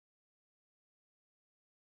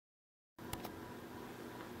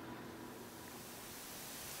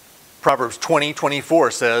Proverbs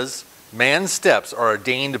 20:24 says, "Man's steps are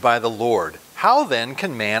ordained by the Lord. How then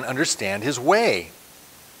can man understand his way?"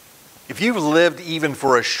 If you've lived even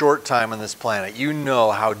for a short time on this planet, you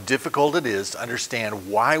know how difficult it is to understand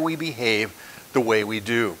why we behave the way we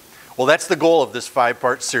do. Well, that's the goal of this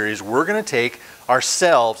 5-part series. We're going to take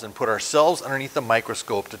ourselves and put ourselves underneath the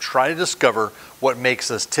microscope to try to discover what makes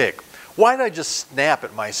us tick. Why did I just snap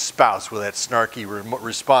at my spouse with that snarky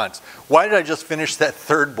response? Why did I just finish that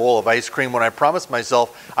 3rd bowl of ice cream when I promised myself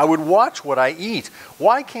I would watch what I eat?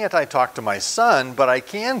 Why can't I talk to my son, but I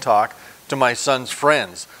can talk to my son's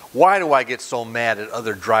friends? Why do I get so mad at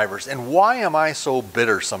other drivers? And why am I so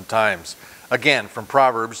bitter sometimes? Again, from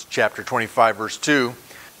Proverbs chapter 25, verse 2,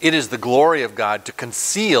 "It is the glory of God to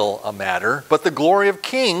conceal a matter, but the glory of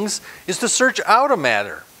kings is to search out a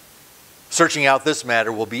matter." Searching out this matter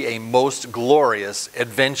will be a most glorious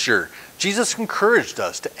adventure. Jesus encouraged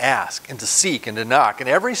us to ask and to seek and to knock. And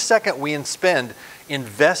every second we spend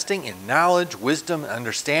investing in knowledge, wisdom, and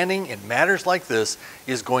understanding in matters like this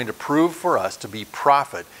is going to prove for us to be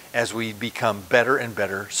profit as we become better and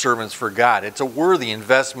better servants for God. It's a worthy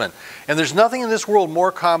investment. And there's nothing in this world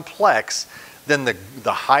more complex than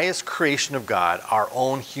the highest creation of God, our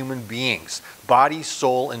own human beings, body,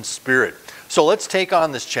 soul, and spirit. So let's take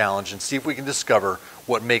on this challenge and see if we can discover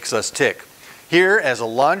what makes us tick. Here, as a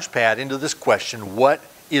launch pad into this question, what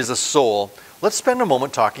is a soul? Let's spend a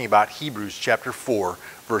moment talking about Hebrews chapter 4,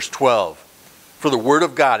 verse 12. "For the word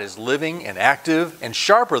of God is living and active and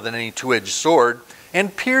sharper than any two-edged sword,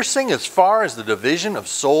 and piercing as far as the division of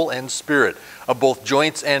soul and spirit, of both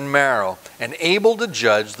joints and marrow, and able to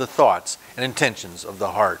judge the thoughts and intentions of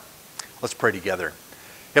the heart." Let's pray together.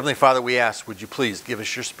 Heavenly Father, we ask, would you please give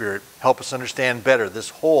us your Spirit, help us understand better this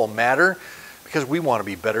whole matter, because we want to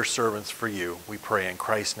be better servants for you. We pray in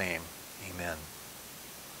Christ's name. Amen.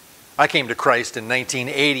 I came to Christ in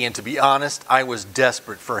 1980, and to be honest, I was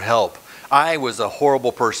desperate for help. I was a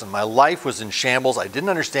horrible person. My life was in shambles. I didn't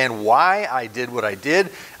understand why I did what I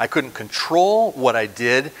did. I couldn't control what I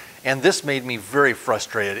did, and this made me very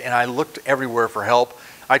frustrated, and I looked everywhere for help.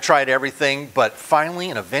 I tried everything, but finally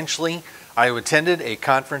and eventually, I attended a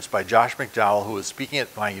conference by Josh McDowell, who was speaking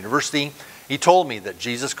at my university. He told me that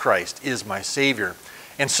Jesus Christ is my Savior.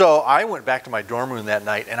 And so I went back to my dorm room that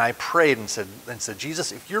night and I prayed and said,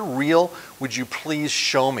 "Jesus, if you're real, would you please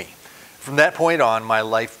show me?" From that point on, my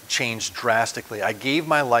life changed drastically. I gave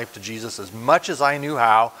my life to Jesus as much as I knew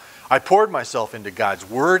how. I poured myself into God's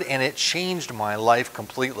Word, and it changed my life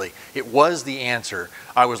completely. It was the answer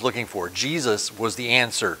I was looking for. Jesus was the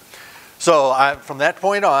answer. So from that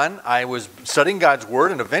point on, I was studying God's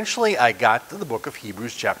Word, and eventually I got to the book of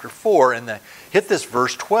Hebrews chapter 4, and I hit this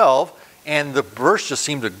verse 12, and the verse just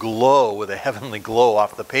seemed to glow with a heavenly glow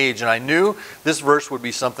off the page, and I knew this verse would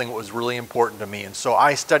be something that was really important to me, and so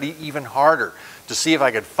I studied even harder to see if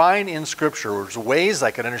I could find in Scripture ways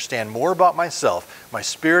I could understand more about myself, my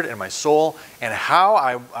spirit and my soul, and how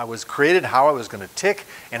I was created, how I was going to tick,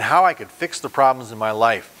 and how I could fix the problems in my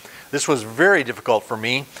life. This was very difficult for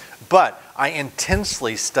me, but I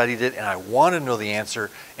intensely studied it, and I wanted to know the answer,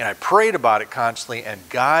 and I prayed about it constantly, and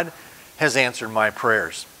God has answered my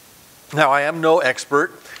prayers. Now, I am no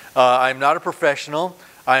expert. I'm not a professional.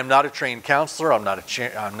 I am not a trained counselor. I'm not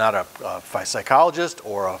a psychologist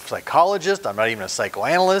or a psychologist. I'm not even a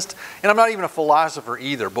psychoanalyst, and I'm not even a philosopher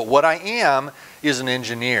either. But what I am is an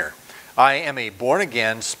engineer. I am a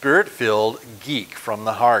born-again, spirit-filled geek from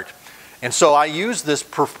the heart. And so I use this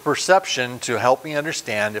perception to help me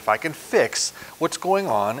understand if I can fix what's going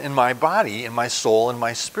on in my body, in my soul, and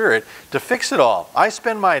my spirit, to fix it all. I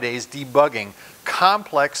spend my days debugging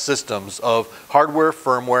complex systems of hardware,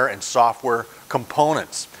 firmware, and software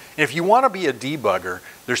components. And if you want to be a debugger,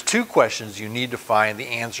 there's 2 questions you need to find the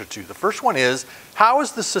answer to. The first one is, how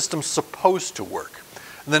is the system supposed to work?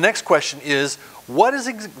 And the next question is, what is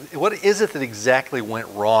it that exactly went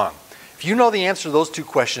wrong? If you know the answer to those 2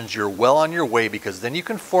 questions, you're well on your way, because then you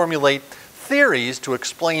can formulate theories to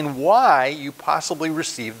explain why you possibly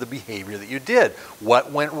received the behavior that you did.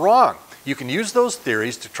 What went wrong? You can use those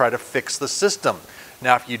theories to try to fix the system.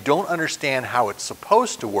 Now, if you don't understand how it's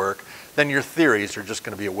supposed to work, then your theories are just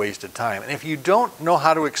going to be a waste of time. And if you don't know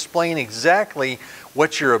how to explain exactly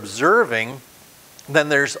what you're observing, then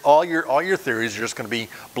there's all your theories are just going to be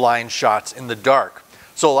blind shots in the dark.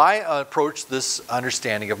 So I approach this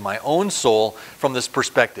understanding of my own soul from this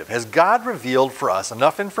perspective. Has God revealed for us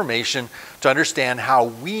enough information to understand how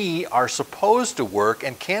we are supposed to work,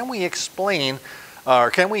 and can we explain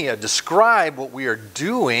or can we describe what we are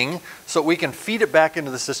doing so we can feed it back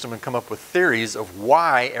into the system and come up with theories of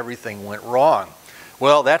why everything went wrong?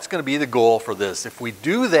 Well, that's going to be the goal for this. If we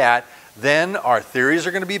do that, then our theories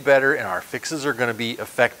are going to be better and our fixes are going to be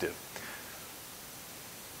effective.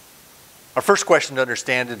 Our first question to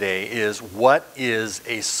understand today is, what is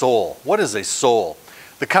a soul? What is a soul?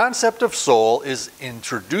 The concept of soul is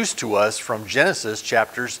introduced to us from Genesis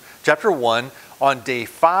chapter 1 on day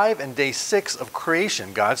 5 and day 6 of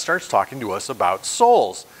creation. God starts talking to us about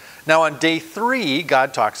souls. Now on day 3,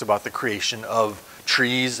 God talks about the creation of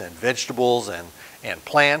trees and vegetables and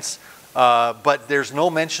plants, but there's no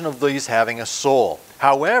mention of these having a soul.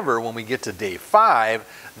 However, when we get to day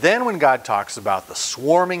 5, then when God talks about the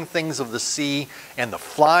swarming things of the sea and the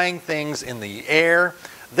flying things in the air,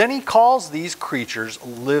 then he calls these creatures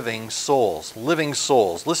living souls. Living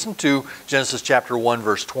souls. Listen to Genesis chapter 1,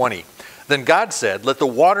 verse 20. Then God said, "Let the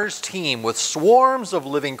waters teem with swarms of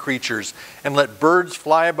living creatures, and let birds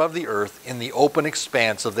fly above the earth in the open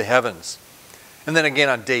expanse of the heavens." And then again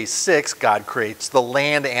on day 6, God creates the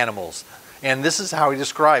land animals. And this is how he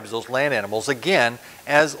describes those land animals, again,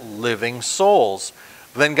 as living souls.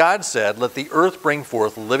 Then God said, "Let the earth bring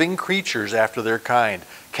forth living creatures after their kind,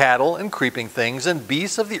 cattle and creeping things, and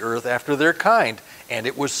beasts of the earth after their kind." And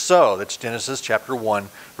it was so. That's Genesis chapter 1,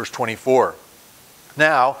 verse 24.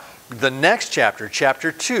 Now, the next chapter,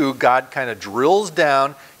 chapter 2, God kind of drills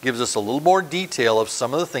down, gives us a little more detail of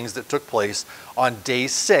some of the things that took place on day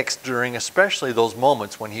 6, during especially those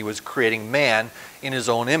moments when he was creating man in his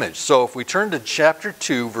own image. So if we turn to chapter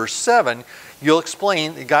 2, verse 7, God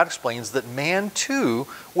explains that man too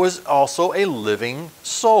was also a living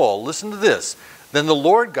soul. Listen to this. "Then the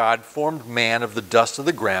Lord God formed man of the dust of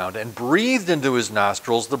the ground and breathed into his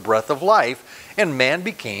nostrils the breath of life, and man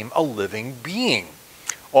became a living being."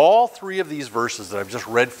 All 3 of these verses that I've just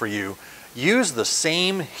read for you use the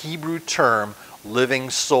same Hebrew term,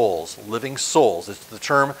 living souls. Living souls. It's the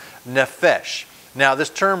term nephesh. Now this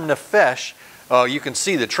term nephesh, you can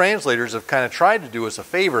see the translators have kind of tried to do us a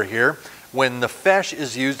favor here. When nephesh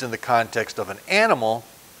is used in the context of an animal,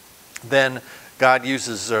 then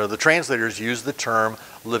the translators use the term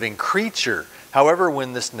living creature. However,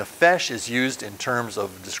 when this nephesh is used in terms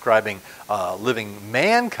of describing living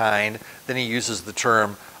mankind, then he uses the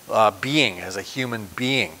term being, as a human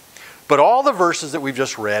being. But all the verses that we've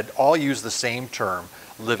just read all use the same term,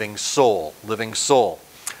 living soul, living soul.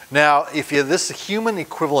 Now, if this human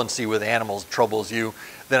equivalency with animals troubles you,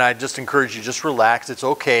 then I just encourage you, just relax, it's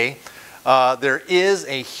okay. There is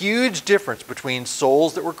a huge difference between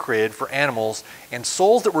souls that were created for animals and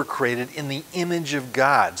souls that were created in the image of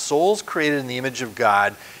God. Souls created in the image of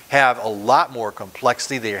God have a lot more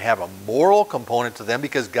complexity. They have a moral component to them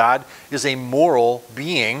because God is a moral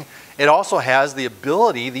being. It also has the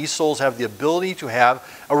ability, these souls have the ability to have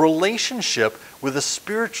a relationship with a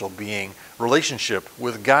spiritual being, relationship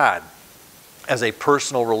with God as a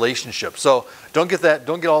personal relationship. So don't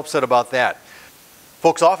get all upset about that.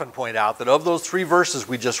 Folks often point out that of those 3 verses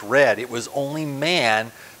we just read, it was only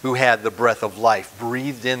man who had the breath of life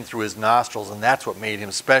breathed in through his nostrils, and that's what made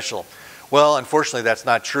him special. Well, unfortunately, that's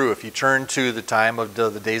not true. If you turn to the time of the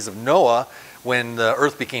days of Noah, when the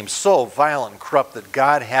earth became so violent and corrupt that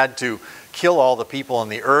God had to kill all the people on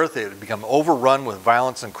the earth, it had become overrun with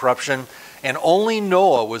violence and corruption, and only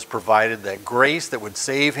Noah was provided that grace that would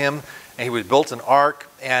save him, and he was built an ark.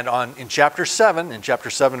 And in chapter 7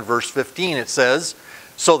 verse 15, it says,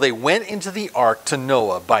 "So they went into the ark to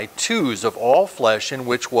Noah by twos of all flesh, in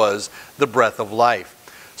which was the breath of life."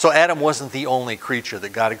 So Adam wasn't the only creature that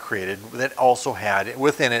God had created that also had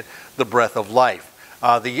within it the breath of life.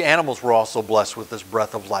 The animals were also blessed with this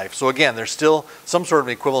breath of life. So again, there's still some sort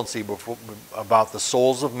of equivalency about the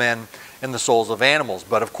souls of men and the souls of animals.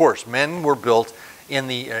 But of course, men were built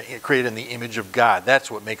created in the image of God. That's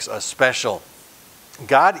what makes us special.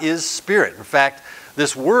 God is spirit. In fact,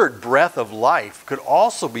 this word, breath of life, could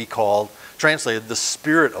also be translated the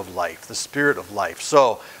spirit of life, the spirit of life.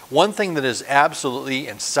 So one thing that is absolutely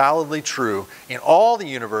and solidly true in all the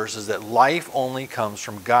universe is that life only comes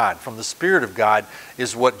from God. From the Spirit of God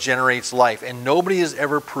is what generates life. And nobody has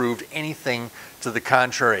ever proved anything to the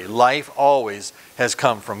contrary. Life always has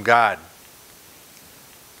come from God.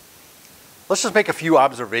 Let's just make a few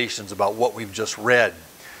observations about what we've just read.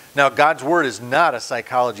 Now, God's Word is not a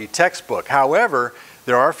psychology textbook. However,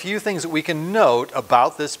 there are a few things that we can note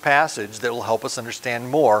about this passage that will help us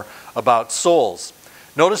understand more about souls.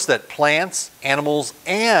 Notice that plants, animals,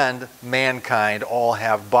 and mankind all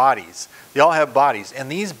have bodies. They all have bodies.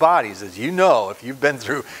 And these bodies, as you know, if you've been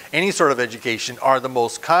through any sort of education, are the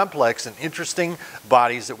most complex and interesting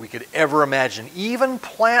bodies that we could ever imagine. Even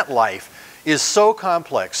plant life is so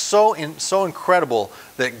complex, so incredible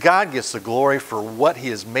that God gets the glory for what he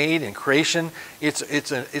has made in creation. It's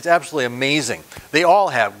absolutely amazing. They all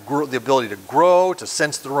have the ability to grow, to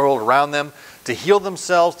sense the world around them, to heal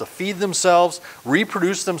themselves, to feed themselves,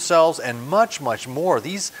 reproduce themselves, and much, much more.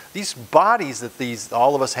 These bodies that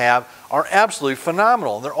all of us have are absolutely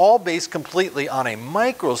phenomenal. And they're all based completely on a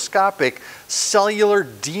microscopic cellular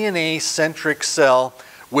DNA-centric cell,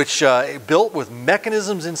 which built with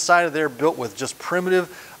mechanisms inside of there, built with just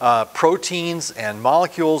primitive proteins and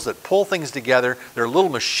molecules that pull things together. There are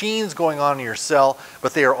little machines going on in your cell,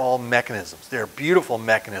 but they are all mechanisms. They are beautiful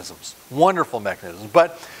mechanisms, wonderful mechanisms.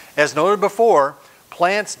 But as noted before,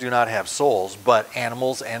 plants do not have souls, but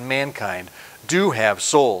animals and mankind do have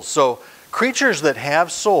souls. So creatures that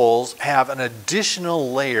have souls have an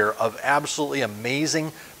additional layer of absolutely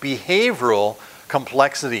amazing behavioral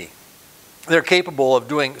complexity. They're capable of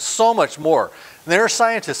doing so much more. And there are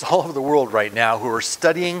scientists all over the world right now who are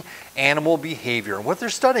studying animal behavior. And what they're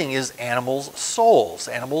studying is animals' souls,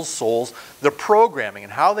 the programming,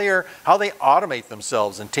 and how they automate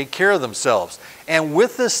themselves and take care of themselves. And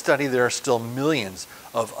with this study, there are still millions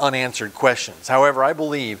of unanswered questions. However, I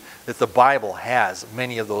believe that the Bible has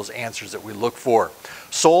many of those answers that we look for.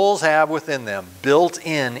 Souls have within them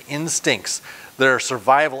built-in instincts. There are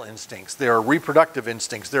survival instincts, there are reproductive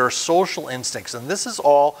instincts, there are social instincts, and this is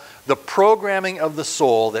all the programming of the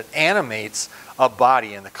soul that animates a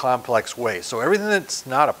body in a complex way. So everything that's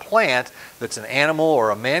not a plant, that's an animal or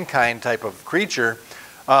a mankind type of creature,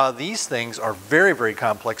 these things are very, very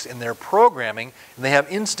complex in their programming, and they have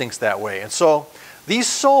instincts that way. And so these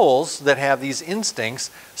souls that have these instincts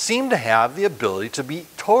seem to have the ability to be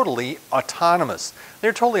totally autonomous.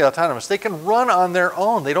 They're totally autonomous. They can run on their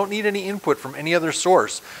own. They don't need any input from any other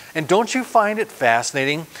source. And don't you find it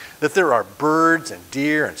fascinating that there are birds and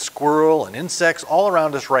deer and squirrel and insects all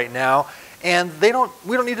around us right now, and we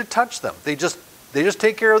don't need to touch them. They just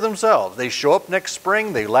take care of themselves. They show up next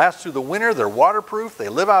spring. They last through the winter. They're waterproof. They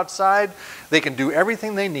live outside. They can do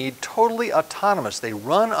everything they need, totally autonomous. They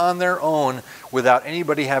run on their own without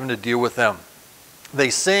anybody having to deal with them. They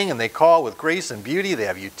sing and they call with grace and beauty. They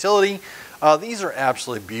have utility. These are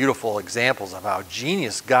absolutely beautiful examples of how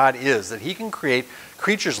genius God is, that he can create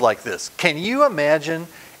creatures like this. Can you imagine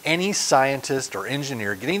any scientist or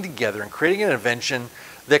engineer getting together and creating an invention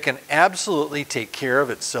that can absolutely take care of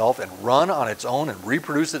itself and run on its own and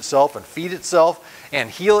reproduce itself and feed itself and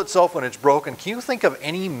heal itself when it's broken? Can you think of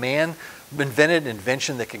any man-invented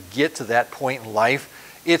invention that can get to that point in life?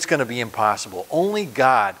 It's going to be impossible. Only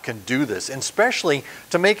God can do this, and especially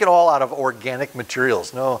to make it all out of organic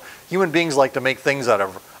materials. No, human beings like to make things out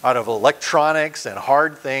of electronics and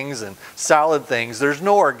hard things and solid things. There's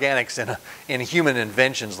no organics in human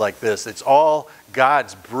inventions like this. It's all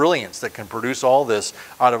God's brilliance that can produce all this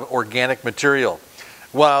out of organic material.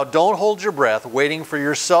 Well, don't hold your breath waiting for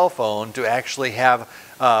your cell phone to actually have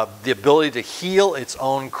the ability to heal its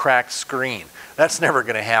own cracked screen. That's never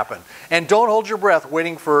going to happen. And don't hold your breath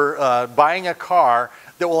waiting for buying a car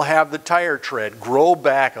that will have the tire tread grow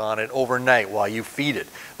back on it overnight while you feed it.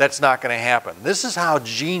 That's not going to happen. This is how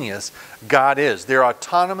genius God is. They're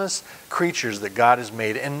autonomous creatures that God has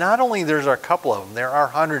made. And not only there's a couple of them, there are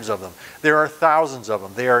hundreds of them. There are thousands of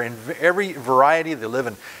them. They are in every variety. They live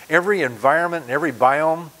in every environment and every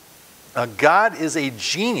biome. God is a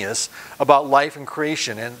genius about life and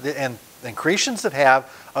creation. And creations that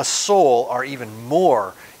have a soul are even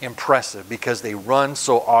more impressive because they run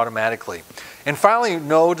so automatically. And finally,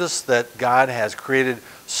 notice that God has created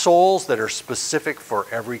souls that are specific for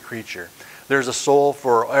every creature. There's a soul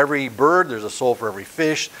for every bird, there's a soul for every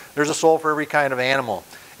fish, there's a soul for every kind of animal.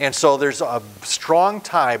 And so there's a strong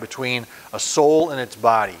tie between a soul and its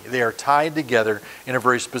body. They are tied together in a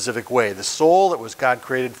very specific way. The soul that was God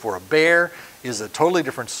created for a bear is a totally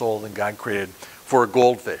different soul than God created for a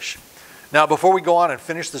goldfish. Now, before we go on and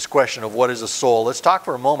finish this question of what is a soul, let's talk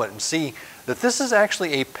for a moment and see that this is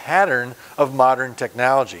actually a pattern of modern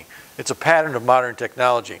technology. It's a pattern of modern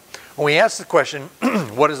technology. When we ask the question,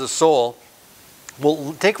 what is a soul?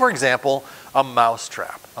 We'll take, for example, a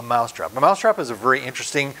mousetrap. A mousetrap. A mousetrap is a very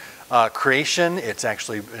interesting creation. It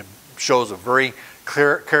shows a very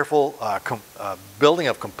careful building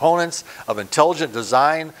of components, of intelligent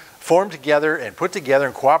design, formed together and put together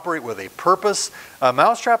and cooperate with a purpose. A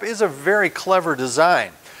mousetrap is a very clever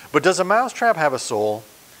design. But does a mousetrap have a soul?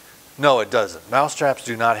 No, it doesn't. Mousetraps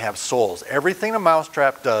do not have souls. Everything a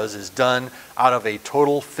mousetrap does is done out of a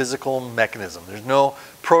total physical mechanism. There's no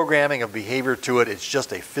programming of behavior to it. It's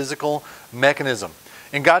just a physical mechanism.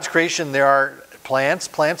 In God's creation, there are Plants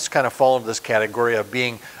kind of fall into this category of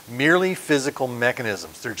being merely physical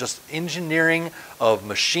mechanisms. They're just engineering of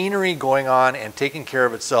machinery going on and taking care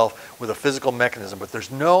of itself with a physical mechanism, but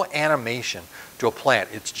there's no animation to a plant.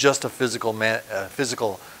 It's just a physical mechanism.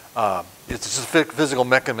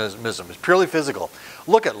 It's purely physical.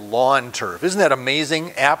 Look at lawn turf. Isn't that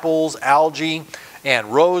amazing? Apples, algae,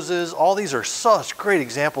 and roses. All these are such great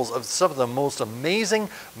examples of some of the most amazing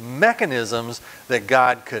mechanisms that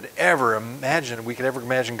God could ever imagine, we could ever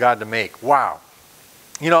imagine God to make. Wow.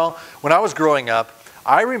 You know, when I was growing up,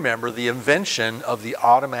 I remember the invention of the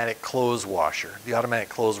automatic clothes washer. The automatic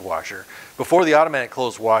clothes washer. Before the automatic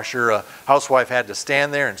clothes washer, a housewife had to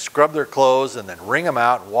stand there and scrub their clothes and then wring them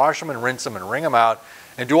out and wash them and rinse them and wring them out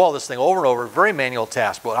and do all this thing over and over. Very manual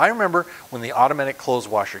task. But I remember when the automatic clothes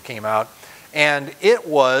washer came out, and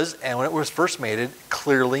when it was first made,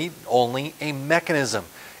 clearly only a mechanism.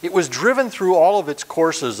 It was driven through all of its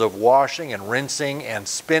courses of washing and rinsing and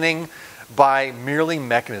spinning by merely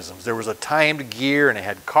mechanisms. There was a timed gear, and it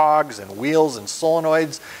had cogs and wheels and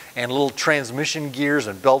solenoids and little transmission gears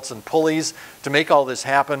and belts and pulleys to make all this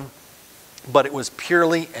happen, but it was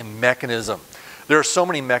purely a mechanism. There are so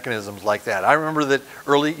many mechanisms like that. I remember that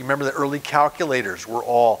early calculators were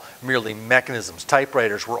all merely mechanisms.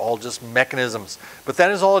 Typewriters were all just mechanisms. But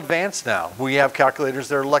that is all advanced now. We have calculators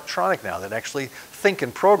that are electronic now that actually think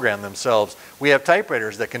and program themselves. We have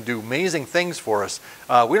typewriters that can do amazing things for us.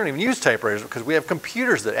 We don't even use typewriters because we have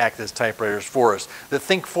computers that act as typewriters for us, that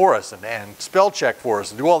think for us and spell check for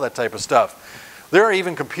us and do all that type of stuff. There are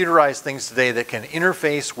even computerized things today that can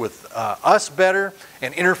interface with us better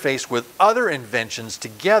and interface with other inventions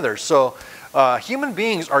together. So human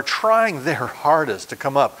beings are trying their hardest to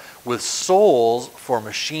come up with souls for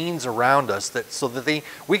machines around us so that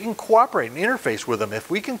we can cooperate and interface with them.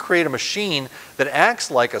 If we can create a machine that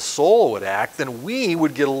acts like a soul would act, then we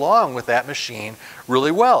would get along with that machine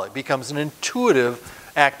really well. It becomes an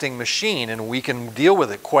intuitive acting machine, and we can deal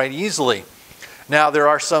with it quite easily. Now, there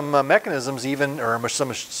are some mechanisms or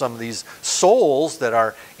some of these souls that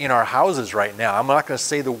are in our houses right now. I'm not going to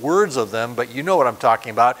say the words of them, but you know what I'm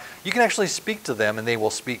talking about. You can actually speak to them, and they will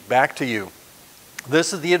speak back to you.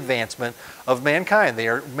 This is the advancement of mankind.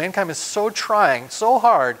 Mankind is trying so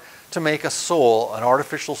hard to make a soul, an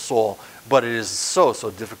artificial soul, but it is so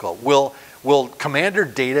difficult. Will Commander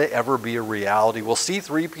Data ever be a reality? Will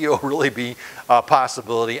C-3PO really be a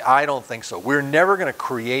possibility? I don't think so. We're never going to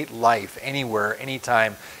create life anywhere,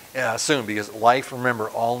 anytime soon, because life, remember,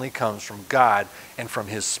 only comes from God and from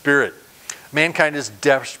His Spirit. Mankind is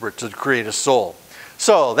desperate to create a soul.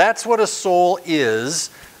 So that's what a soul is,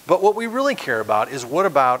 but what we really care about is what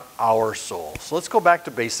about our soul? So let's go back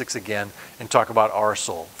to basics again and talk about our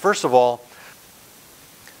soul. First of all,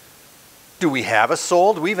 do we have a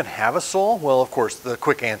soul? Do we even have a soul? Well, of course, the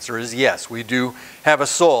quick answer is yes, we do have a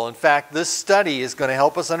soul. In fact, this study is going to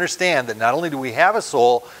help us understand that not only do we have a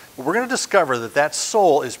soul, but we're going to discover that that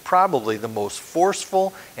soul is probably the most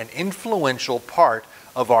forceful and influential part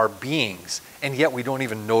of our beings, and yet we don't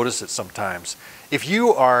even notice it sometimes. If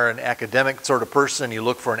you are an academic sort of person, you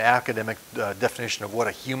look for an academic definition of what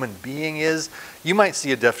a human being is, you might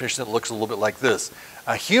see a definition that looks a little bit like this.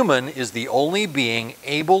 A human is the only being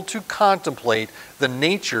able to contemplate the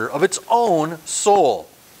nature of its own soul.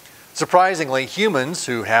 Surprisingly, humans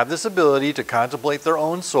who have this ability to contemplate their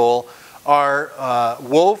own soul are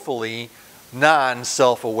woefully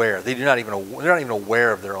non-self-aware. They're not even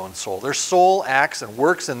aware of their own soul. Their soul acts and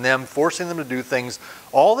works in them, forcing them to do things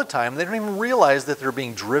all the time. They don't even realize that they're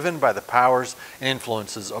being driven by the powers and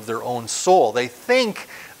influences of their own soul. They think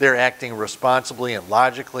they're acting responsibly and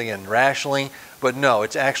logically and rationally, but no,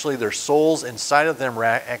 it's actually their souls inside of them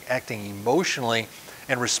acting emotionally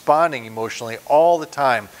and responding emotionally all the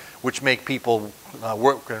time, which make people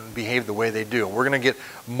work and behave the way they do. We're going to get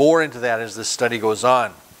more into that as this study goes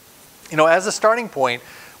on. You know, as a starting point,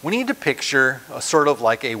 we need to picture a sort of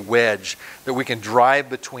like a wedge that we can drive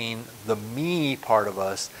between the me part of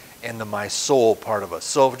us and the my soul part of us.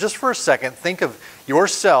 So just for a second, think of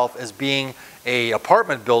yourself as being an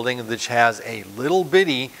apartment building which has a little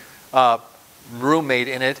bitty roommate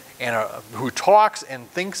in it and who talks and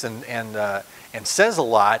thinks and says a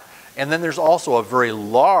lot. And then there's also a very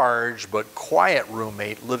large but quiet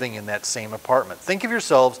roommate living in that same apartment. Think of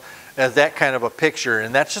yourselves as that kind of a picture,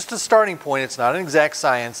 and that's just a starting point. It's not an exact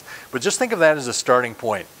science, but just think of that as a starting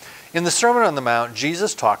point. In the Sermon on the Mount,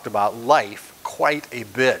 Jesus talked about life quite a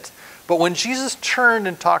bit. But when Jesus turned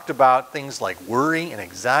and talked about things like worry and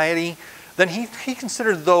anxiety, then he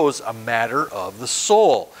considered those a matter of the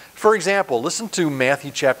soul. For example, listen to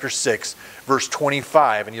Matthew chapter 6, verse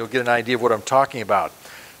 25, and you'll get an idea of what I'm talking about.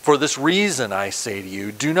 For this reason, I say to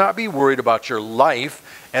you, do not be worried about your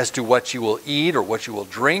life as to what you will eat or what you will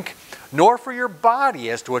drink, nor for your body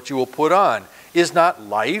as to what you will put on. Is not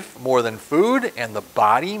life more than food, and the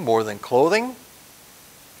body more than clothing?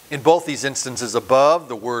 In both these instances above,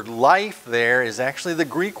 the word life there is actually the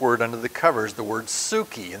Greek word under the covers, the word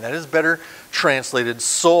psyche, and that is better translated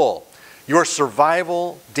soul. Your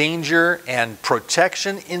survival, danger, and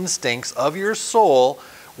protection instincts of your soul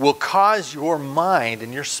will cause your mind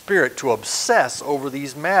and your spirit to obsess over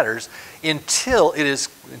these matters until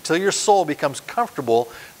your soul becomes comfortable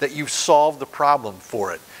that you've solved the problem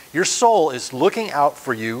for it. Your soul is looking out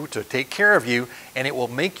for you to take care of you, and it will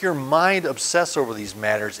make your mind obsess over these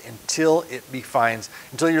matters until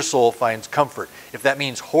your soul finds comfort. If that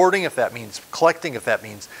means hoarding, if that means collecting, if that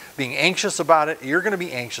means being anxious about it, you're going to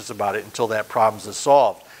be anxious about it until that problem is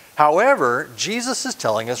solved. However, Jesus is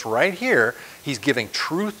telling us right here, he's giving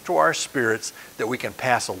truth to our spirits that we can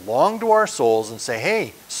pass along to our souls and say,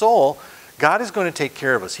 hey, soul, God is going to take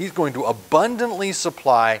care of us. He's going to abundantly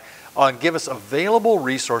supply and give us available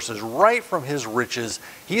resources right from his riches.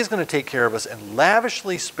 He is going to take care of us and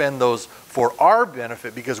lavishly spend those for our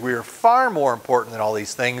benefit because we are far more important than all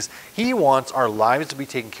these things. He wants our lives to be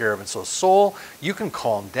taken care of. And so, soul, you can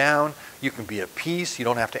calm down. You can be at peace. You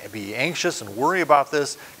don't have to be anxious and worry about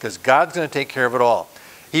this because God's going to take care of it all.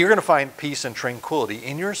 You're going to find peace and tranquility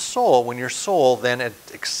in your soul when your soul then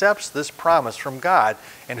accepts this promise from God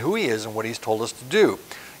and who he is and what he's told us to do.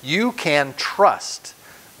 You can trust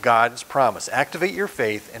God's promise. Activate your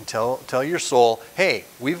faith and tell your soul, hey,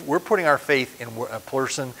 we're putting our faith in a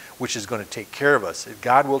person which is going to take care of us.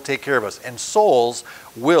 God will take care of us. And souls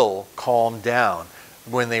will calm down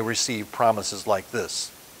when they receive promises like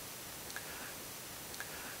this.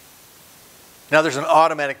 Now there's an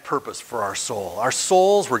automatic purpose for our soul. Our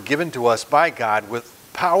souls were given to us by God with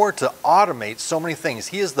power to automate so many things.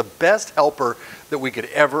 He is the best helper that we could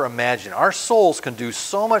ever imagine. Our souls can do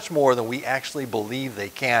so much more than we actually believe they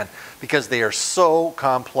can because they are so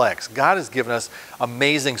complex. God has given us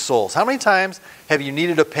amazing souls. How many times have you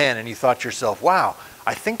needed a pen and you thought to yourself, wow,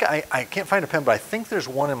 I think I can't find a pen, but I think there's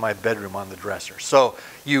one in my bedroom on the dresser. So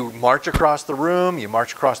you march across the room, you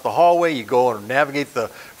march across the hallway, you go and navigate the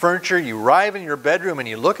furniture, you arrive in your bedroom and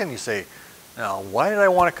you look and you say, now, why did I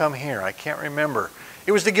want to come here? I can't remember.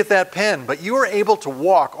 It was to get that pen, but you were able to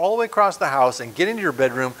walk all the way across the house and get into your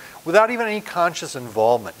bedroom without even any conscious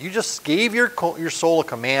involvement. You just gave your soul a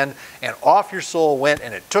command, and off your soul went,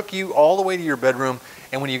 and it took you all the way to your bedroom.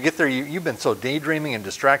 And when you get there, you've been so daydreaming and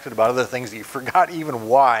distracted about other things that you forgot even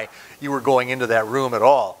why you were going into that room at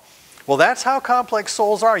all. Well, that's how complex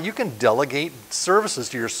souls are. You can delegate services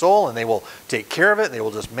to your soul, and they will take care of it. They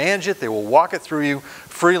will just manage it. They will walk it through you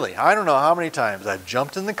freely. I don't know how many times I've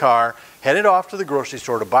jumped in the car, headed off to the grocery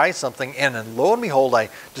store to buy something, and then lo and behold, I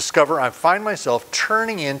find myself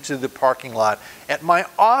turning into the parking lot at my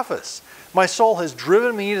office. My soul has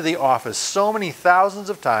driven me to the office so many thousands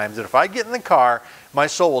of times that if I get in the car, my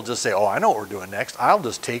soul will just say, oh, I know what we're doing next. I'll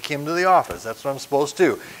just take him to the office. That's what I'm supposed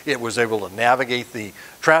to do. It was able to navigate the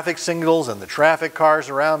traffic signals and the traffic cars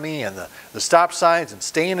around me and the stop signs and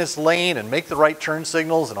stay in its lane and make the right turn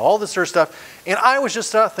signals and all this sort of stuff. And I was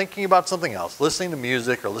just thinking about something else, listening to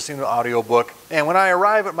music or listening to an audiobook. And when I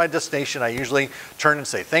arrive at my destination, I usually turn and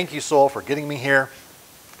say, thank you, soul, for getting me here.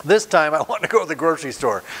 This time I want to go to the grocery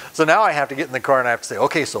store. So now I have to get in the car and I have to say,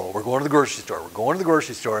 okay, soul, we're going to the grocery store. We're going to the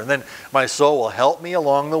grocery store. And then my soul will help me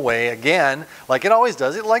along the way again, like it always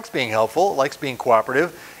does. It likes being helpful. It likes being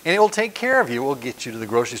cooperative. And it will take care of you. It will get you to the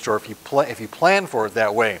grocery store if you plan for it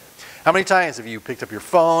that way. How many times have you picked up your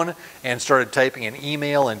phone and started typing an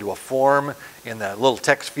email into a form in that little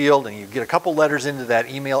text field, and you get a couple letters into that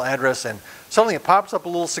email address, and suddenly it pops up a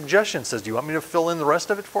little suggestion, says, do you want me to fill in the rest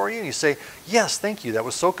of it for you? And you say, yes, thank you. That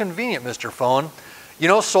was so convenient, Mr. Phone. You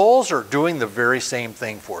know, souls are doing the very same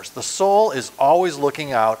thing for us. The soul is always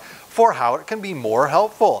looking out for how it can be more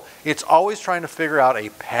helpful. It's always trying to figure out a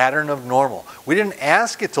pattern of normal. We didn't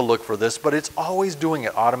ask it to look for this, but it's always doing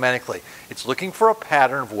it automatically. It's looking for a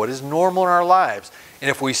pattern of what is normal in our lives. And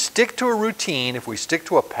if we stick to a routine, if we stick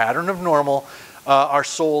to a pattern of normal, our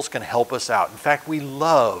souls can help us out. In fact, we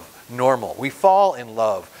love normal. We fall in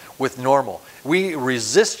love with normal. We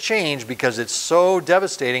resist change because it's so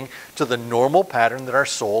devastating to the normal pattern that our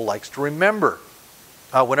soul likes to remember.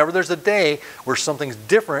 Whenever there's a day where something's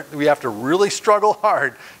different, we have to really struggle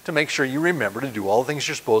hard to make sure you remember to do all the things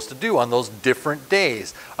you're supposed to do on those different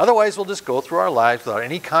days. Otherwise, we'll just go through our lives without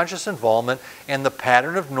any conscious involvement, and the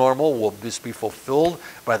pattern of normal will just be fulfilled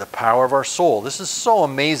by the power of our soul. This is so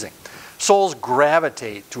amazing. Souls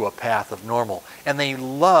gravitate to a path of normal, and they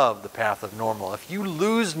love the path of normal. If you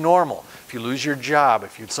lose normal, if you lose your job,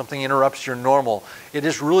 if something interrupts your normal, it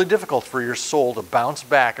is really difficult for your soul to bounce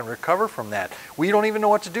back and recover from that. We don't even know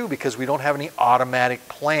what to do because we don't have any automatic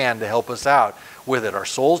plan to help us out with it. Our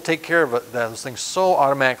souls take care of those things so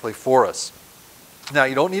automatically for us. Now,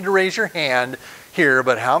 you don't need to raise your hand here,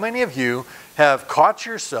 but how many of you have caught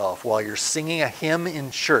yourself while you're singing a hymn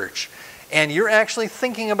in church and you're actually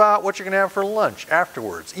thinking about what you're going to have for lunch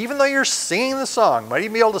afterwards? Even though you're singing the song, might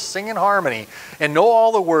even be able to sing in harmony and know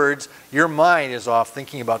all the words, your mind is off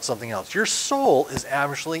thinking about something else. Your soul is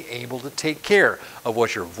actually able to take care of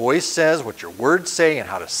what your voice says, what your words say, and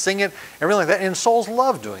how to sing it, everything like that. And souls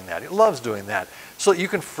love doing that. It loves doing that. So that you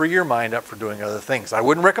can free your mind up for doing other things. I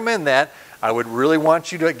wouldn't recommend that. I would really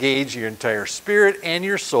want you to engage your entire spirit and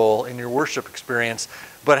your soul in your worship experience.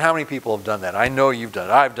 But how many people have done that? I know you've done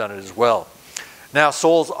it. I've done it as well. Now,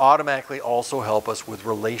 souls automatically also help us with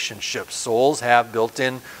relationships. Souls have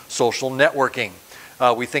built-in social networking.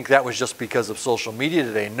 We think that was just because of social media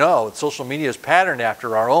today. No, social media is patterned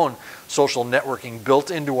after our own social networking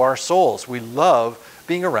built into our souls. We love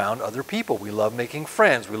being around other people. We love making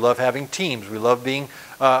friends. We love having teams. We love being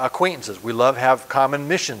acquaintances. We love have common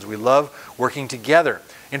missions. We love working together.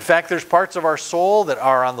 In fact, there's parts of our soul that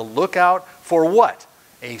are on the lookout for what?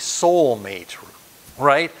 A soulmate,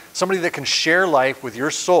 right? Somebody that can share life with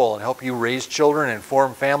your soul and help you raise children and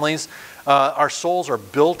form families. Our souls are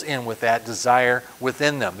built in with that desire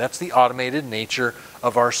within them. That's the automated nature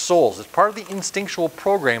of our souls. It's part of the instinctual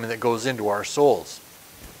programming that goes into our souls.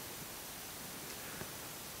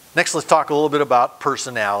 Next, let's talk a little bit about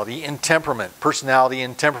personality and temperament. Personality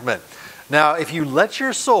and temperament. Now, if you let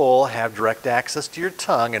your soul have direct access to your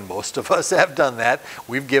tongue, and most of us have done that,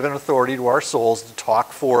 we've given authority to our souls to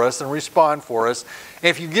talk for us and respond for us. And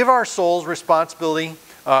if you give our souls responsibility,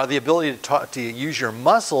 the ability to use your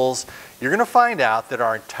muscles, you're going to find out that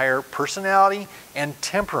our entire personality and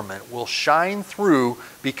temperament will shine through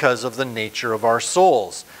because of the nature of our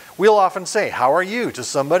souls. We'll often say, "How are you?" to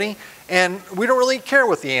somebody, and we don't really care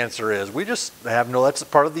what the answer is. We just that's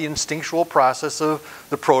part of the instinctual process of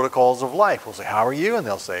the protocols of life. We'll say, "How are you?" And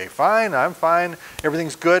they'll say, "Fine, I'm fine,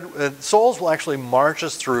 everything's good." Souls will actually march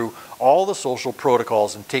us through all the social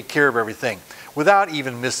protocols and take care of everything without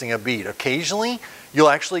even missing a beat. Occasionally, you'll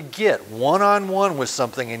actually get one-on-one with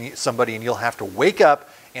somebody, and you'll have to wake up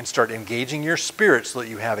and start engaging your spirit so that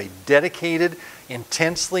you have a dedicated,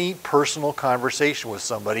 intensely personal conversation with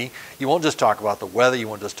somebody. You won't just talk about the weather. You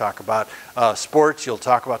won't just talk about sports. You'll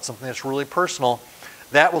talk about something that's really personal.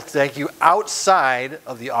 That will take you outside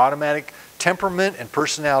of the automatic temperament and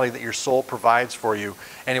personality that your soul provides for you,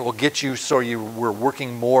 and it will get you so we're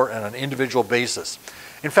working more on an individual basis.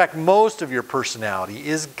 In fact, most of your personality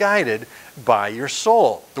is guided by your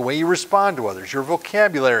soul. The way you respond to others, your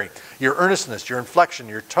vocabulary, your earnestness, your inflection,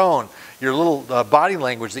 your tone, your little body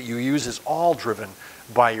language that you use is all driven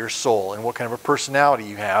by your soul. And what kind of a personality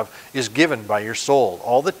you have is given by your soul.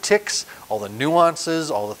 All the tics, all the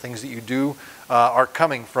nuances, all the things that you do are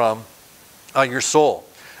coming from your soul.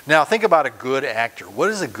 Now, think about a good actor.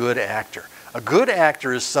 What is a good actor? A good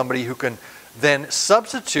actor is somebody who can then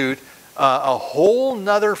substitute a whole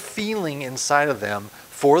nother feeling inside of them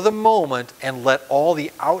for the moment and let all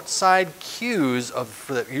the outside cues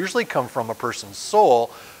that usually come from a person's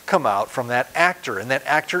soul come out from that actor. And that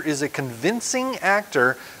actor is a convincing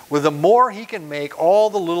actor with the more he can make all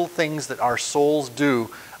the little things that our souls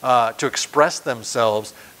do to express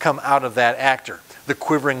themselves come out of that actor. The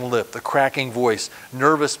quivering lip, the cracking voice,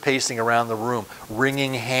 nervous pacing around the room,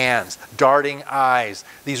 wringing hands, darting eyes.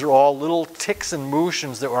 These are all little tics and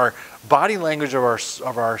motions that are body language of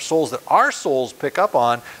our souls, that our souls pick up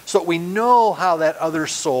on, so that we know how that other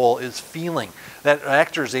soul is feeling. That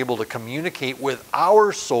actor is able to communicate with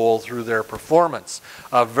our soul through their performance.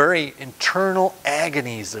 Very internal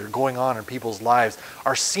agonies that are going on in people's lives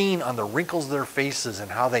are seen on the wrinkles of their faces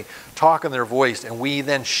and how they talk in their voice, and we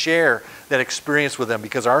then share that experience with them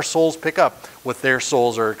because our souls pick up what their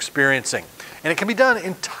souls are experiencing. And it can be done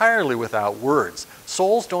entirely without words.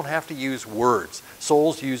 Souls don't have to use words.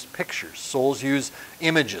 Souls use pictures. Souls use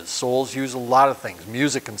images. Souls use a lot of things,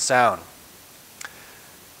 music and sound.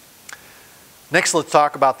 Next, let's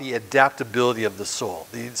talk about the adaptability of the soul.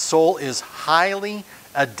 The soul is highly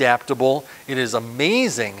adaptable. It is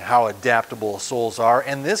amazing how adaptable souls are,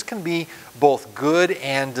 and this can be both good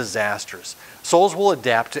and disastrous. Souls will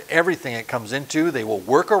adapt to everything it comes into. They will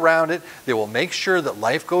work around it. They will make sure that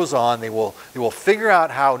life goes on. They will figure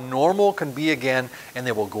out how normal can be again, and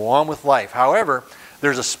they will go on with life. However,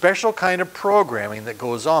 There's a special kind of programming that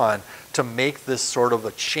goes on to make this sort of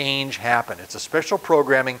a change happen. It's a special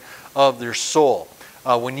programming of your soul.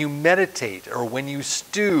 When you meditate, or when you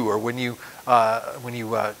stew, or when you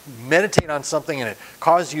meditate on something and it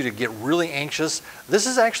causes you to get really anxious, this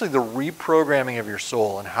is actually the reprogramming of your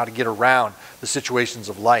soul and how to get around the situations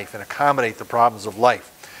of life and accommodate the problems of life.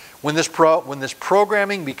 When this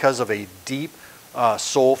programming, because of a deep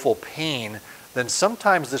soulful pain, then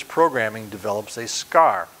sometimes this programming develops a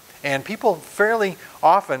scar. And people fairly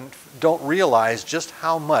often don't realize just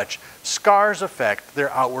how much scars affect their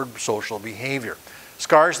outward social behavior.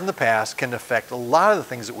 Scars in the past can affect a lot of the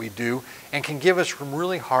things that we do and can give us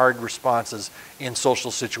really hard responses in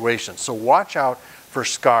social situations. So watch out for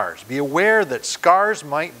scars. Be aware that scars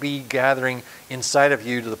might be gathering inside of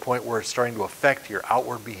you to the point where it's starting to affect your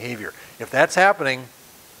outward behavior. If that's happening,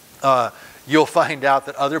 you'll find out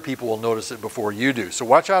that other people will notice it before you do. So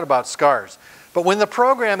watch out about scars. But when the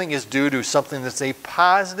programming is due to something that's a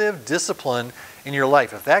positive discipline in your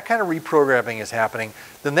life, if that kind of reprogramming is happening,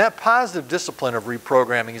 then that positive discipline of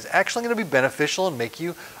reprogramming is actually going to be beneficial and make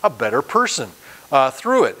you a better person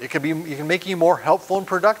through it. It can make you more helpful and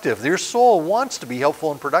productive. Your soul wants to be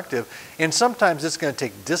helpful and productive, and sometimes it's going to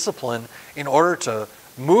take discipline in order to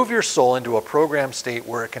move your soul into a programmed state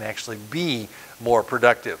where it can actually be more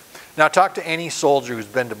productive. Now talk to any soldier who's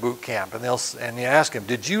been to boot camp, and you ask them,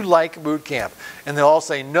 "Did you like boot camp?" And they'll all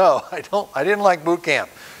say, "No, I didn't like boot camp."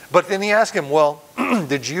 But then you ask them, "Well,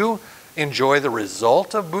 did you enjoy the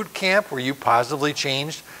result of boot camp? Were you positively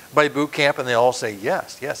changed by boot camp?" And they all say,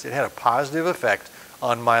 "Yes, it had a positive effect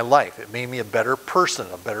on my life. It made me a better person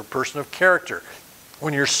of character."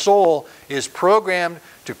 When your soul is programmed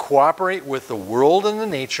to cooperate with the world and the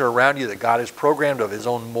nature around you that God has programmed of His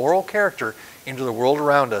own moral character into the world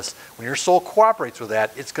around us, when your soul cooperates with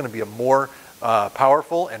that, it's going to be a more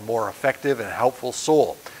powerful and more effective and helpful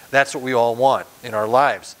soul. That's what we all want in our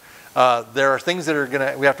lives. There are things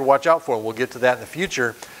that we have to watch out for, and we'll get to that in the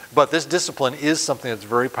future, but this discipline is something that's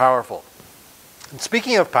very powerful. And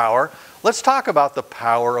speaking of power, let's talk about the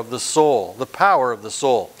power of the soul. The power of the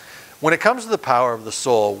soul. When it comes to the power of the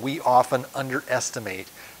soul, we often underestimate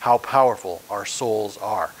how powerful our souls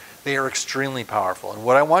are. They are extremely powerful. And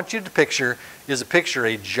what I want you to picture is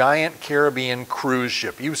a giant Caribbean cruise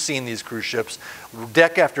ship. You've seen these cruise ships,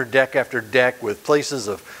 deck after deck after deck, with places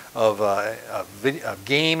of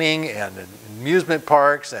gaming and amusement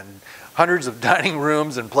parks and hundreds of dining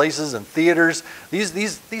rooms and places and theaters.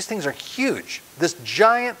 These things are huge. This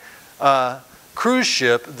giant cruise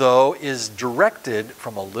ship, though, is directed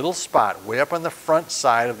from a little spot way up on the front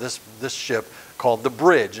side of this ship called the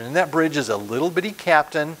bridge. And in that bridge is a little bitty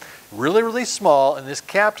captain, really, really small, and this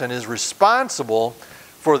captain is responsible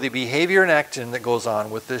for the behavior and action that goes on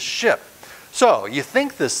with this ship. So he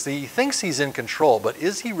thinks he's in control, but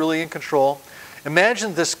is he really in control?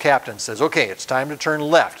 Imagine this captain says, "Okay, it's time to turn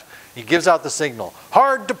left." He gives out the signal,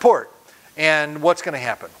 "Hard to port." And what's going to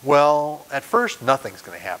happen? Well, at first, nothing's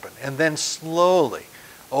going to happen. And then slowly,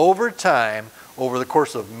 over time, over the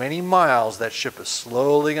course of many miles, that ship is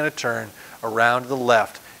slowly going to turn around to the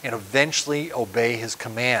left and eventually obey his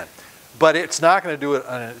command. But it's not going to do it.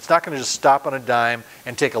 It's not going to just stop on a dime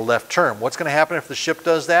and take a left turn. What's going to happen if the ship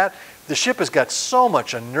does that? The ship has got so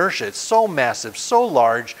much inertia, it's so massive, so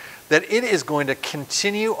large, that it is going to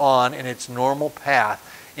continue on in its normal path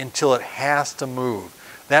until it has to move.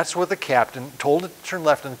 That's what the captain told it to turn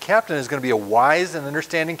left, and the captain is going to be a wise and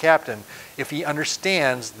understanding captain if he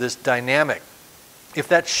understands this dynamic. If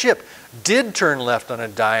that ship did turn left on a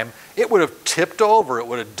dime, it would have tipped over. It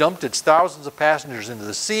would have dumped its thousands of passengers into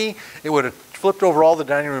the sea. It would have flipped over all the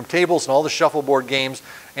dining room tables and all the shuffleboard games,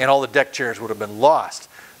 and all the deck chairs would have been lost.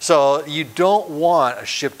 So you don't want a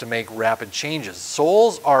ship to make rapid changes.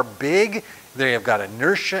 Souls are big, they have got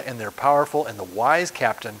inertia, and they're powerful, and the wise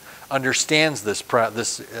captain understands this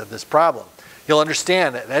problem. He'll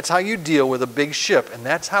understand that that's how you deal with a big ship, and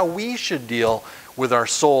that's how we should deal with our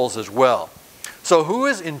souls as well. So who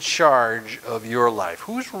is in charge of your life?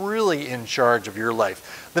 Who's really in charge of your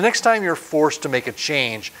life? The next time you're forced to make a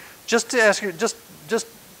change, just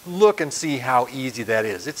look and see how easy that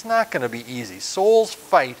is. It's not going to be easy. Souls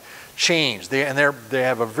fight change. They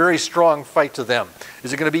have a very strong fight to them.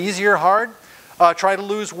 Is it going to be easy or hard? Try to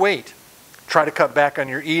lose weight. Try to cut back on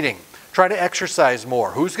your eating. Try to exercise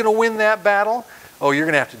more. Who's going to win that battle? Oh, you're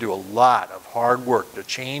going to have to do a lot of hard work to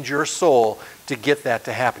change your soul to get that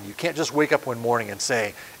to happen. You can't just wake up one morning and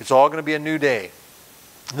say, it's all going to be a new day.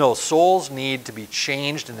 No, souls need to be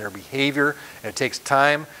changed in their behavior, and it takes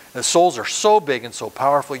time. The souls are so big and so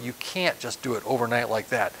powerful, you can't just do it overnight like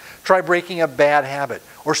that. Try breaking a bad habit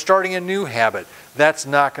or starting a new habit. That's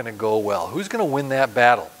not going to go well. Who's going to win that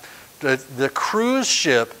battle? The cruise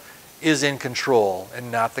ship is in control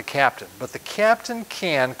and not the captain. But the captain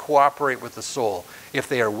can cooperate with the soul if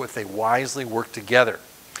they wisely work together.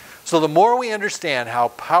 So the more we understand how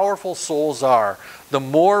powerful souls are, the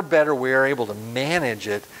more better we are able to manage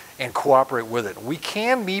it and cooperate with it. We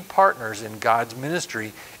can be partners in God's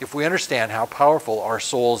ministry if we understand how powerful our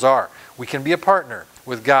souls are. We can be a partner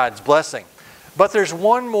with God's blessing. But there's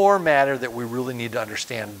one more matter that we really need to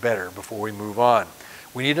understand better before we move on.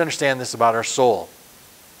 We need to understand this about our soul.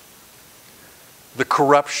 The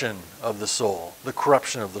corruption of the soul. The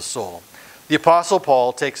corruption of the soul. The Apostle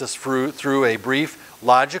Paul takes us through a brief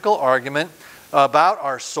logical argument about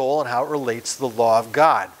our soul and how it relates to the law of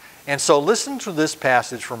God. And so listen to this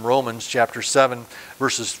passage from Romans chapter 7,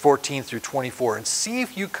 verses 14 through 24, and see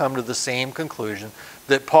if you come to the same conclusion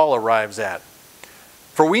that Paul arrives at.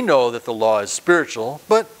 For we know that the law is spiritual,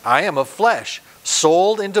 but I am of flesh,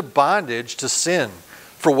 sold into bondage to sin.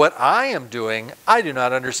 For what I am doing, I do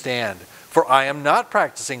not understand. For I am not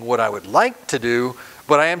practicing what I would like to do,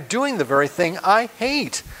 but I am doing the very thing I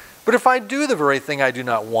hate. But if I do the very thing I do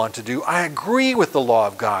not want to do, I agree with the law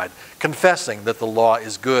of God, confessing that the law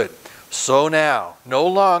is good. So now, no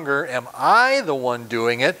longer am I the one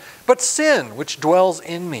doing it, but sin which dwells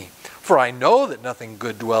in me. For I know that nothing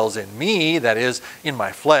good dwells in me, that is, in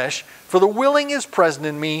my flesh. For the willing is present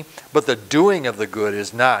in me, but the doing of the good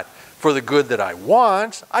is not. For the good that I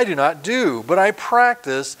want, I do not do, but I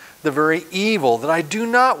practice the very evil that I do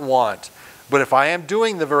not want. But if I am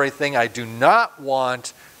doing the very thing I do not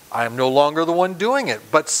want, I am no longer the one doing it,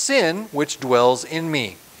 but sin which dwells in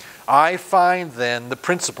me. I find then the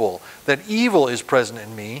principle that evil is present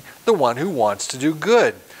in me, the one who wants to do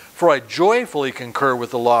good. For I joyfully concur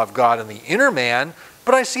with the law of God in the inner man,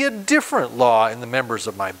 but I see a different law in the members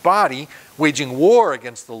of my body, waging war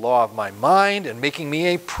against the law of my mind and making me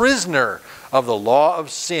a prisoner of the law of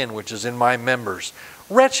sin which is in my members.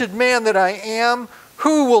 Wretched man that I am,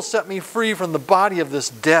 who will set me free from the body of this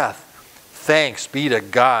death? Thanks be to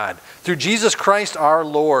God, through Jesus Christ our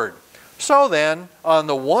Lord. So then, on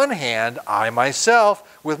the one hand, I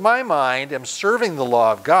myself, with my mind, am serving the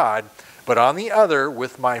law of God, but on the other,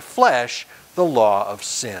 with my flesh, the law of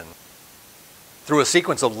sin. Through a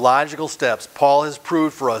sequence of logical steps, Paul has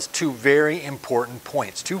proved for us two very important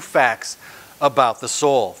points, two facts about the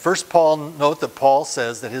soul. First, note that Paul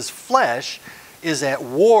says that his flesh is at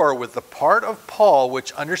war with the part of Paul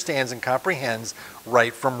which understands and comprehends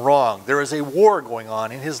right from wrong. There is a war going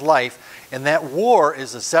on in his life, and that war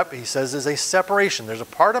is he says is a separation. There's a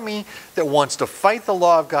part of me that wants to fight the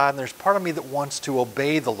law of God, and there's part of me that wants to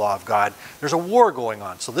obey the law of God. There's a war going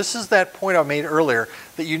on. So this is that point I made earlier,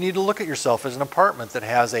 that you need to look at yourself as an apartment that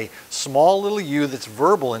has a small little you that's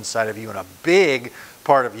verbal inside of you and a big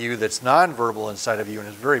part of you that's nonverbal inside of you and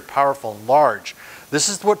is very powerful and large. This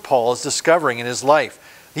is what Paul is discovering in his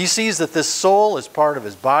life. He sees that this soul is part of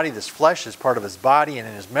his body, this flesh is part of his body, and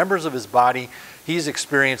in his members of his body, he's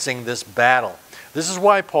experiencing this battle. This is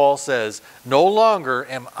why Paul says, no longer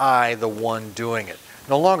am I the one doing it.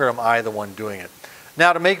 No longer am I the one doing it.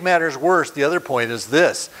 Now, to make matters worse, the other point is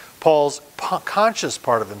this. Paul's conscious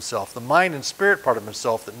part of himself, the mind and spirit part of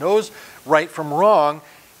himself that knows right from wrong,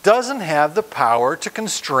 doesn't have the power to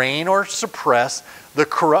constrain or suppress the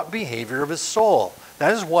corrupt behavior of his soul.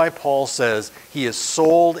 That is why Paul says he is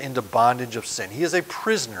sold into bondage of sin. He is a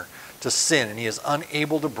prisoner to sin, and he is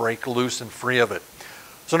unable to break loose and free of it.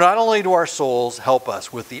 So not only do our souls help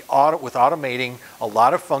us with automating a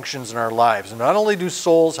lot of functions in our lives, and not only do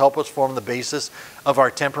souls help us form the basis of our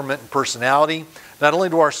temperament and personality, not only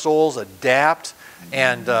do our souls adapt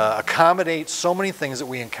and accommodate so many things that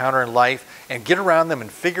we encounter in life and get around them and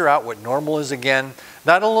figure out what normal is again,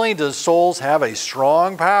 not only does souls have a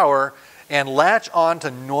strong power and latch on to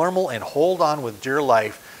normal and hold on with dear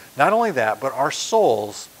life, not only that, but our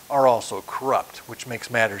souls are also corrupt, which makes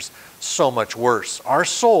matters so much worse. Our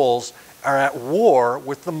souls are at war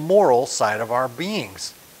with the moral side of our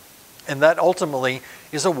beings. And that ultimately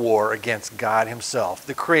is a war against God himself,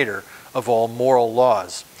 the creator of all moral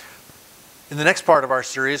laws. In the next part of our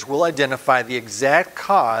series, we'll identify the exact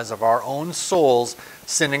cause of our own soul's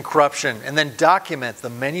sin and corruption, and then document the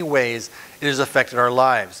many ways it has affected our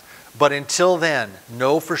lives. But until then,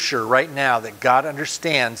 know for sure right now that God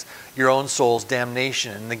understands your own soul's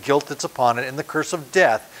damnation and the guilt that's upon it and the curse of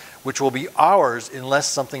death, which will be ours unless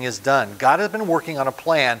something is done. God has been working on a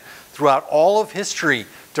plan throughout all of history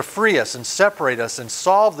to free us and separate us and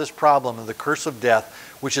solve this problem of the curse of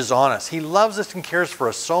death which is on us. He loves us and cares for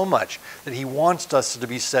us so much that he wants us to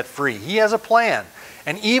be set free. He has a plan.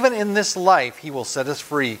 And even in this life, he will set us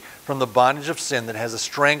free from the bondage of sin that has a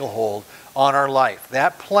stranglehold on our life.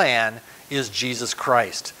 That plan is Jesus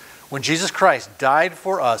Christ. When Jesus Christ died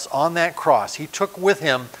for us on that cross, he took with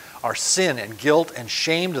him our sin and guilt and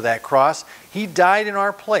shame to that cross. He died in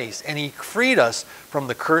our place, and he freed us from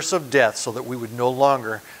the curse of death so that we would no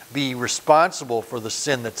longer be responsible for the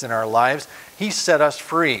sin that's in our lives. He set us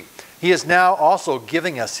free. He is now also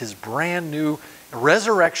giving us his brand new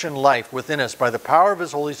resurrection life within us by the power of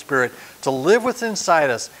his Holy Spirit to live within inside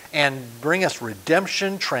us and bring us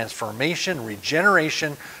redemption, transformation,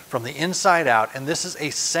 regeneration from the inside out. And this is a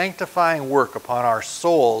sanctifying work upon our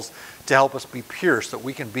souls to help us be pure so that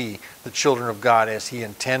we can be the children of God as he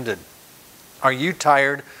intended. Are you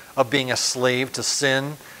tired of being a slave to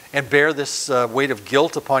sin and bear this weight of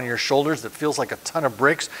guilt upon your shoulders that feels like a ton of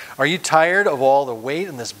bricks? Are you tired of all the weight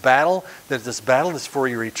in this battle, that this battle is for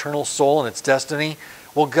your eternal soul and its destiny?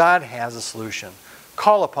 Well, God has a solution.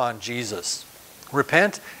 Call upon Jesus.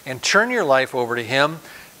 Repent and turn your life over to him.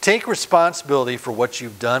 Take responsibility for what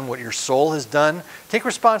you've done, what your soul has done. Take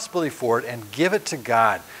responsibility for it and give it to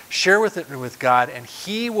God. Share it with God, and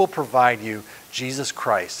he will provide you Jesus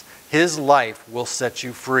Christ. His life will set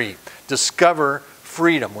you free. Discover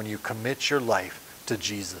freedom when you commit your life to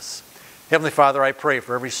Jesus. Heavenly Father, I pray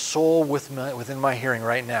for every soul within my hearing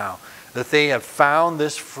right now that they have found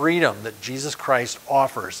this freedom that Jesus Christ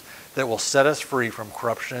offers that will set us free from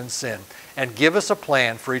corruption and sin and give us a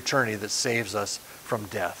plan for eternity that saves us from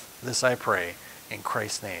death. This I pray in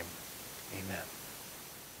Christ's name. Amen.